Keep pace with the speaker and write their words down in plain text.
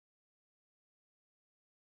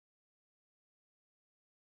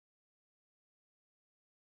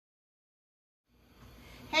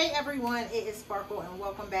Hey everyone, it is Sparkle and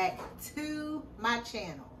welcome back to my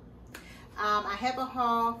channel. I have a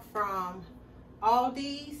haul from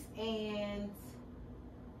Aldi's and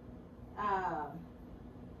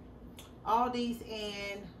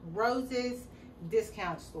Rose's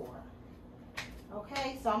discount store.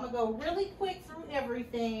 Okay, so I'm gonna go really quick through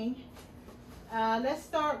everything. Let's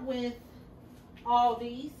start with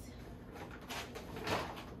Aldi's.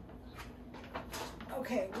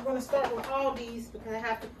 Okay, we're going to start with Aldi's because I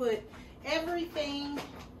have to put everything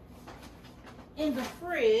in the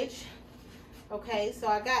fridge. Okay, so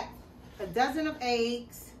I got a dozen of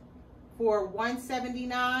eggs for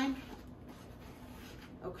 $1.79.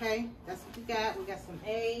 Okay, that's what we got. We got some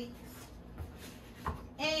eggs.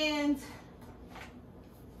 And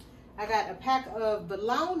I got a pack of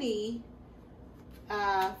bologna.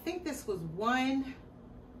 I think this was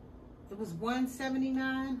it was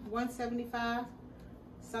 $1.79, $1.75.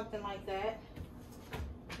 Something like that.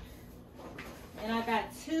 And I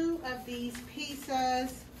got 2 of these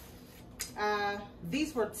pizzas.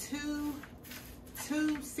 These were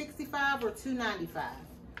 $2.65 or $2.95.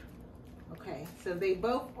 Okay, so they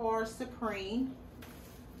both are supreme.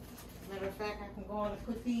 Matter of fact, I can go on and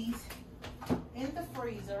put these in the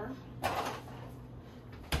freezer.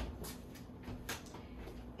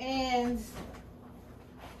 And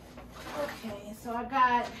okay, so I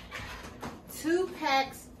got 2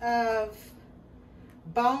 packs of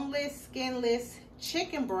boneless, skinless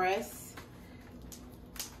chicken breasts.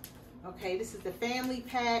 Okay, this is the family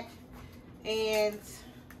pack, and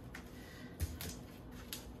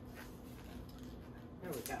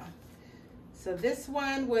there we go. So this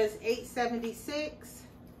one was $8.76,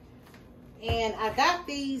 and I got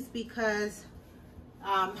these because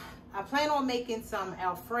I plan on making some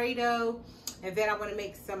Alfredo, and then I want to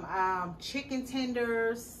make some chicken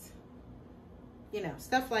tenders, you know,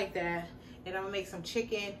 stuff like that. And I'm gonna make some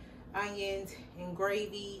chicken, onions, and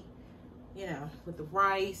gravy, you know, with the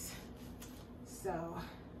rice. So,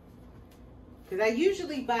 because I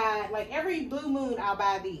usually buy, like every blue moon, I'll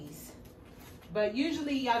buy these. But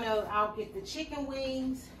usually, y'all know, I'll get the chicken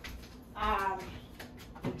wings, the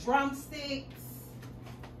drumsticks,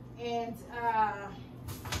 and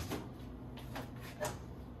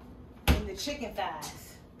the chicken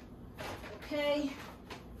thighs. Okay.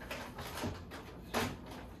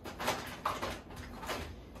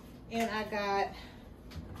 And I got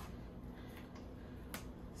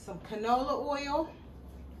some canola oil,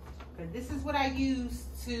 because this is what I use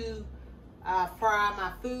to fry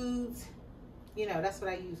my foods. You know, that's what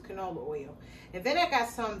I use, canola oil. And then I got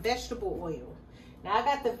some vegetable oil. Now I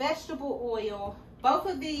got the vegetable oil. Both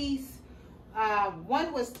of these,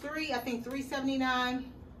 one was $3.79,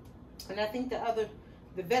 and I think the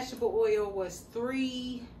vegetable oil was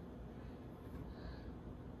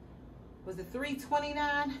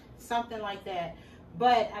 $3.29, something like that.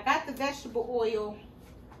 But I got the vegetable oil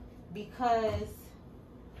because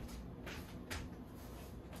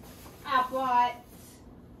I bought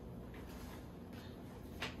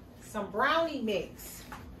some brownie mix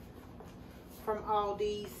from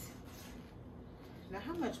Aldi's. Now,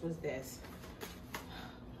 how much was this?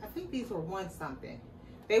 I think these were $1 something.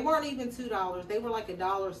 They weren't even $2. They were like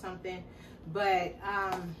 $1 something. But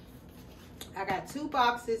I got 2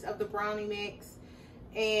 boxes of the brownie mix,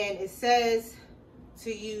 and it says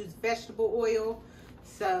to use vegetable oil,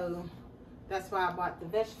 so that's why I bought the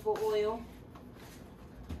vegetable oil.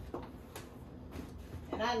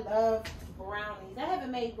 And I love brownies. I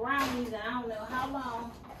haven't made brownies in I don't know how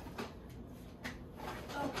long.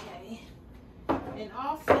 Okay. And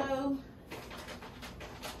also,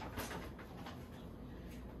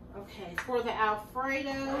 okay, for the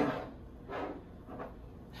Alfredo,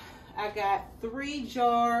 I got 3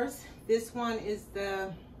 jars. This one is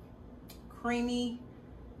the creamy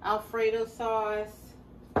Alfredo sauce.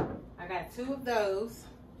 I got 2 of those,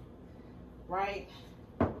 right?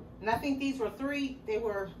 And I think these were 3.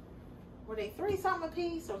 Were they 3 something a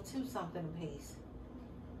piece or 2 something a piece?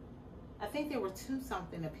 I think they were 2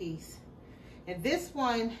 something a piece. And this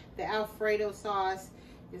one, the Alfredo sauce,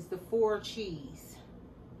 is the 4 cheese.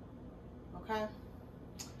 Okay?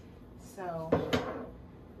 So,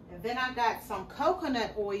 and then I got some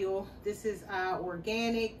coconut oil. This is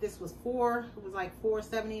organic. This was it was like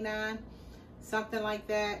 $4.79, something like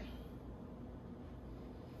that.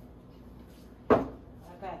 I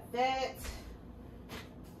got that.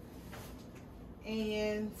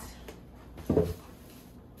 And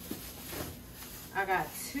I got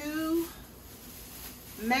 2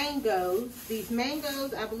 mangoes. These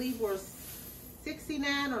mangoes, I believe, were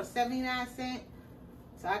 69 or 79 cents.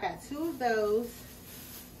 So I got 2 of those.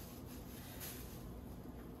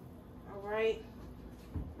 All right.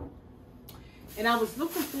 And I was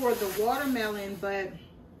looking for the watermelon, but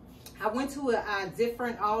I went to a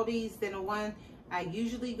different Aldi's than the one I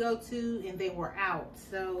usually go to, and they were out.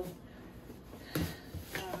 So,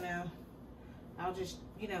 I don't know. I'll just,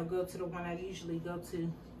 you know, go to the one I usually go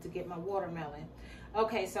to get my watermelon.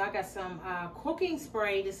 Okay, so I got some cooking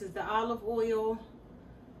spray. This is the olive oil.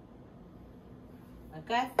 I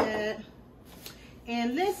got that.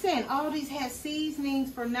 And listen, Aldi's has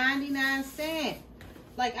seasonings for 99 cents.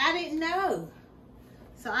 Like, I didn't know.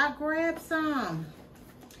 So I grabbed some.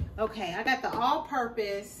 Okay, I got the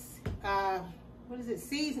all-purpose, what is it,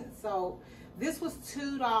 seasoned salt. This was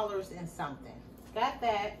 $2 and something. Got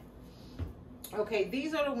that. Okay,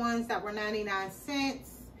 these are the ones that were 99 cents.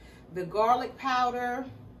 The garlic powder.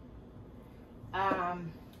 I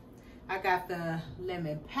got the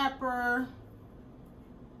lemon pepper.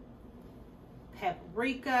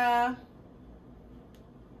 Paprika.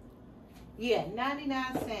 Yeah,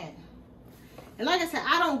 99 cents. And like I said,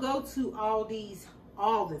 I don't go to Aldi's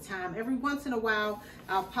all the time. Every once in a while,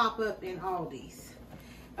 I'll pop up in Aldi's.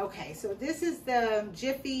 Okay, so this is the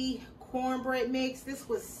Jiffy cornbread mix. This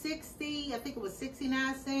was 60, I think it was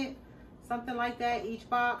 69 cents, something like that, each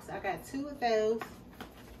box. I got 2 of those.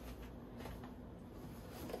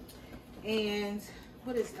 And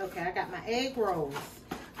what is, okay, I got my egg rolls.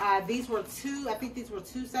 These were I think these were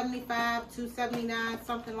 $2.75, $2.79,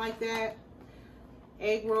 something like that.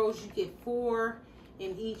 Egg rolls, you get 4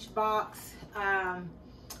 in each box.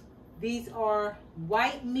 These are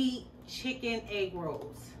white meat chicken egg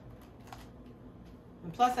rolls.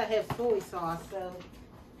 And plus I have soy sauce, so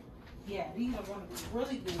yeah, these are going to be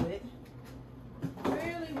really good.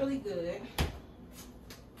 Really, really good.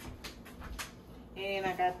 And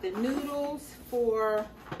I got the noodles for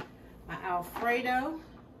my Alfredo.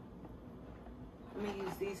 Let me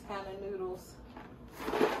use these kind of noodles.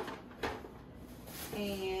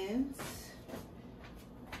 And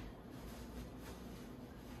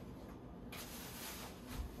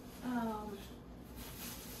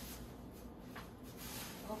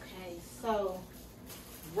okay, so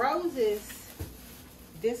Rose's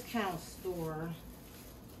discount store,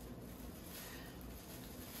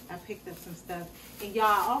 I picked up some stuff. And y'all,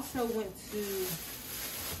 I also went to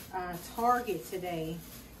Target today.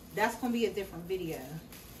 That's gonna be a different video.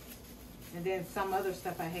 And then some other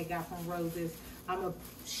stuff I had got from Rose's, I'm gonna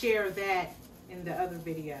share that in the other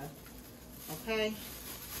video. Okay?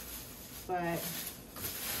 But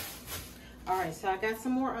all right, so I got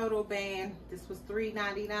some more Odoban. This was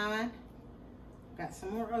 $3.99. Got some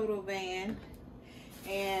more Odoban.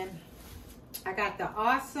 And I got the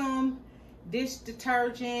Awesome dish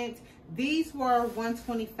detergent. These were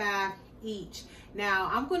 $1.25 each. Now,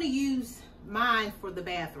 I'm going to use mine for the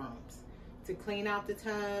bathrooms to clean out the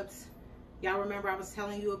tubs. Y'all remember I was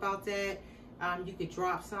telling you about that? You could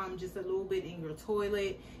drop some, just a little bit in your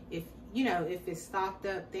toilet if, you know, if it's stocked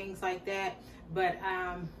up, things like that. But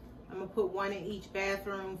I'm going to put one in each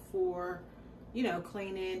bathroom for, you know,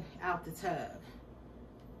 cleaning out the tub.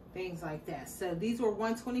 Things like that. So these were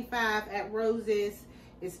 $1.25 at Rose's.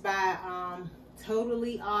 It's by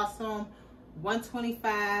Totally Awesome.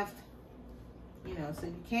 $1.25. You know, so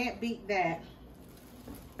you can't beat that.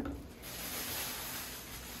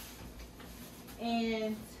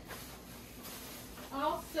 And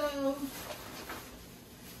also,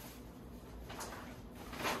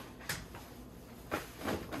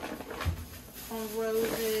 on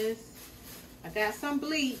Rose's, I got some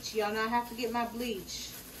bleach. Y'all know I have to get my bleach.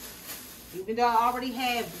 Even though I already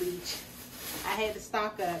have bleach, I had to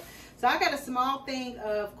stock up. So I got a small thing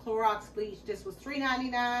of Clorox bleach. This was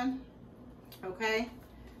 $3.99. Okay.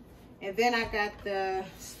 And then I got the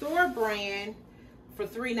store brand for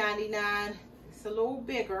 $3.99. It's a little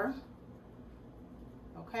bigger.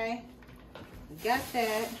 Okay. We got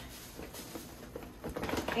that.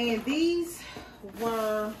 And these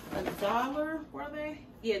were $1, were they?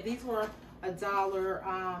 Yeah, these were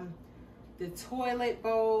 $1. The toilet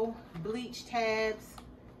bowl bleach tabs,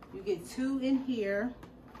 you get 2 in here.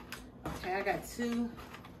 Okay, I got two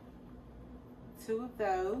of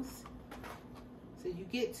those. So you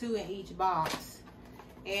get 2 in each box.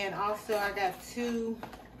 And also I got two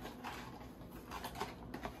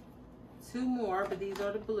more, but these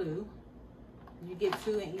are the blue. You get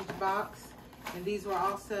 2 in each box. And these were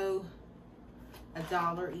also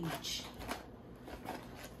 $1 each.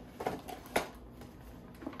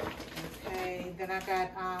 Okay, then I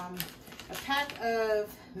got a pack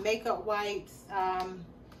of makeup wipes.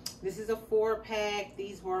 This is a 4-pack.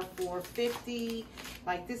 These were for $50.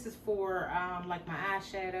 Like, this is for like my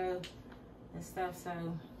eyeshadow and stuff. So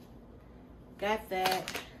got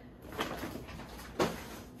that.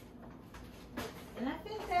 And I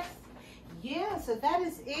think that's, yeah, so that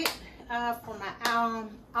is it for my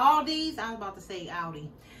Aldi's. I was about to say Aldi.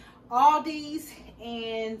 Aldi's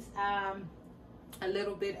and a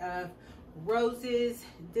little bit of Rose's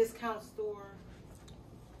discount store.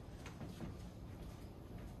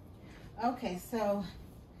 Okay, so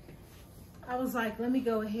I was like, let me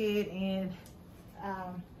go ahead and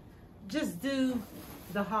just do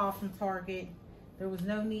the haul from Target. There was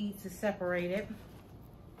no need to separate it.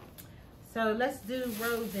 So let's do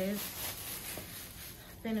Rose's.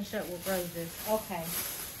 Finish up with Rose's. Okay,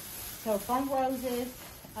 so from Rose's,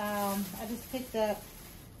 I just picked up,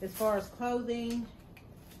 as far as clothing,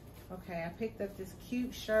 okay, I picked up this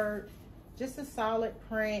cute shirt, just a solid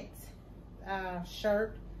print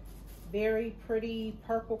shirt, very pretty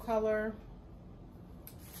purple color.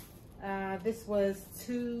 This was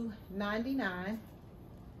 $2.99.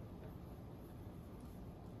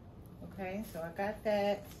 Okay, so I got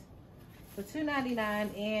that for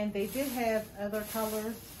 $2.99, and they did have other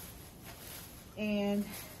colors, and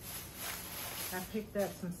I picked up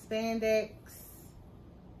some spandex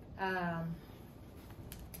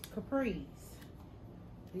capris.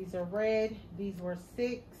 These are red. These were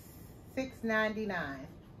 $6.99.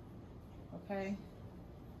 Okay,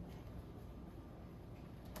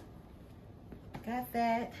 got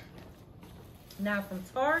that. Now from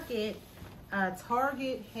Target,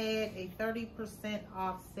 Target had a 30%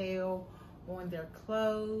 off sale on their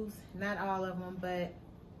clothes. Not all of them, but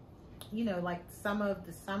you know, like some of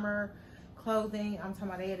the summer clothing. I'm talking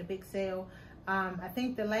about, they had a big sale. I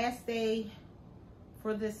think the last day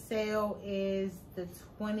for this sale is the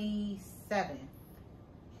 27th. I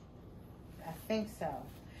think so.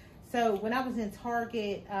 So when I was in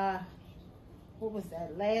Target, what was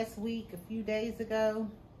that, last week, a few days ago,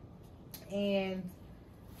 and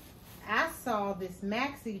I saw this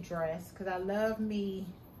maxi dress, because I love me,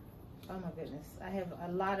 oh my goodness, I have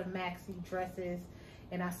a lot of maxi dresses,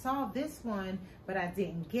 and I saw this one, but I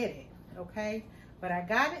didn't get it, okay? But I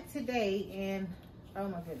got it today, and oh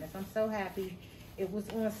my goodness, I'm so happy. It was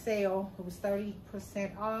on sale. It was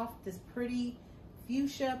 30% off. This pretty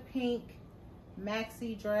fuchsia pink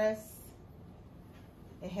maxi dress.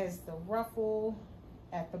 It has the ruffle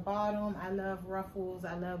at the bottom. I love ruffles.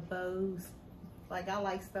 I love bows. Like, I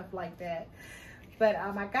like stuff like that. But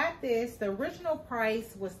I got this. The original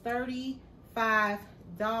price was $35.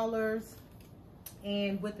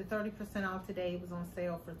 And with the 30% off today, it was on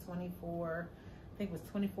sale for $24. I think it was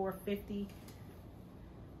 $24.50.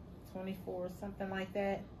 24, something like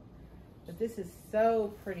that. But this is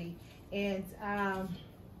so pretty. And a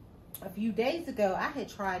few days ago, I had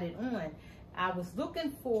tried it on. I was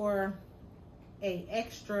looking for a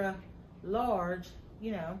extra large,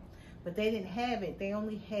 you know, but they didn't have it. They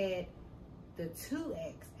only had the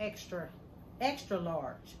 2X extra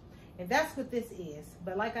large. And that's what this is.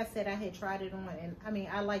 But like I said, I had tried it on, and I mean,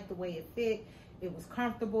 I liked the way it fit. It was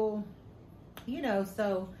comfortable, you know,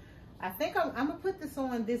 so I think I'm gonna put this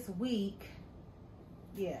on this week.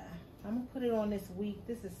 Yeah, I'm gonna put it on this week.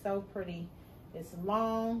 This is so pretty. It's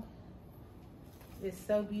long. It's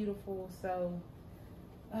so beautiful. So,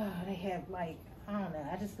 oh, they have, like, I don't know.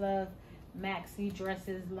 I just love maxi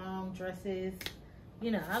dresses, long dresses.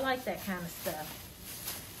 You know, I like that kind of stuff.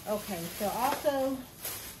 Okay, so also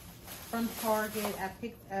from Target, I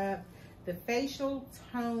picked up the facial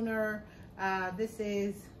toner. This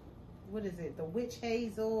is, what is it? The Witch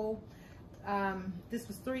Hazel. This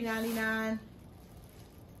was $3.99.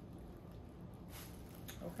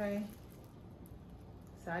 Okay.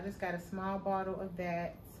 So I just got a small bottle of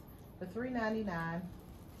that for $3.99.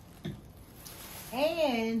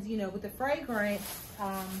 And, you know, with the fragrance,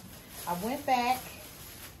 I went back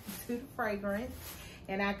to the fragrance,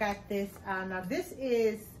 and I got this. Now this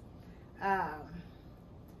is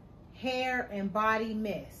hair and body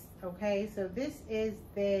mist. Okay, so this is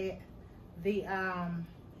the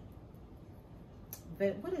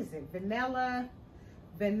what is it? Vanilla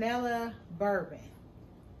bourbon.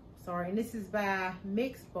 Sorry, and this is by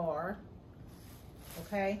Mix Bar.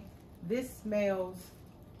 Okay, this smells,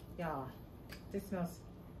 y'all. This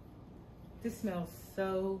smells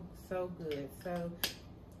so good. So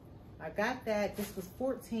I got that. This was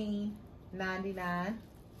 $14.99,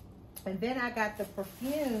 and then I got the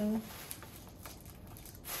perfume.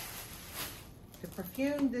 The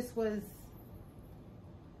perfume. This was,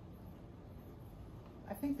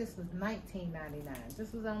 I think this was $19.99.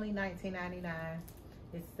 This was only $19.99.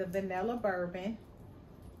 It's the vanilla bourbon.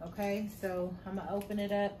 Okay, so I'm gonna open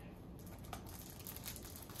it up.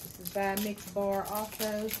 This is by Mix Bar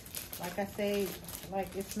also. Like I say,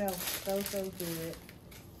 like, it smells so good.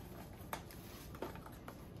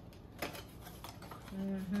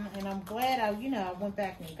 And I'm glad I went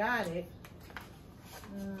back and got it.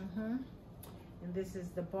 And this is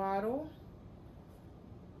the bottle.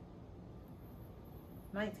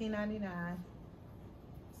 $19.99.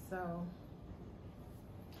 So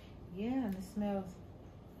yeah, and it smells,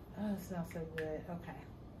 oh, it smells so good. Okay.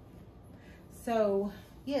 So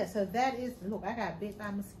yeah, so that is, look, I got bit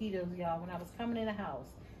by mosquitoes, y'all. When I was coming in the house,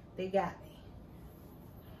 they got me.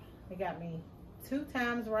 They got me 2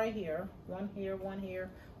 times right here. One here, on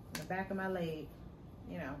the back of my leg,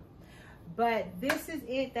 you know. But this is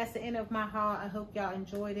it. That's the end of my haul. I hope y'all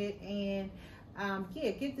enjoyed it. And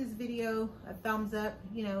yeah, give this video a thumbs up,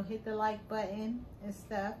 you know, hit the like button and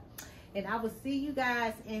stuff. And I will see you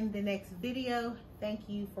guys in the next video. Thank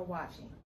you for watching.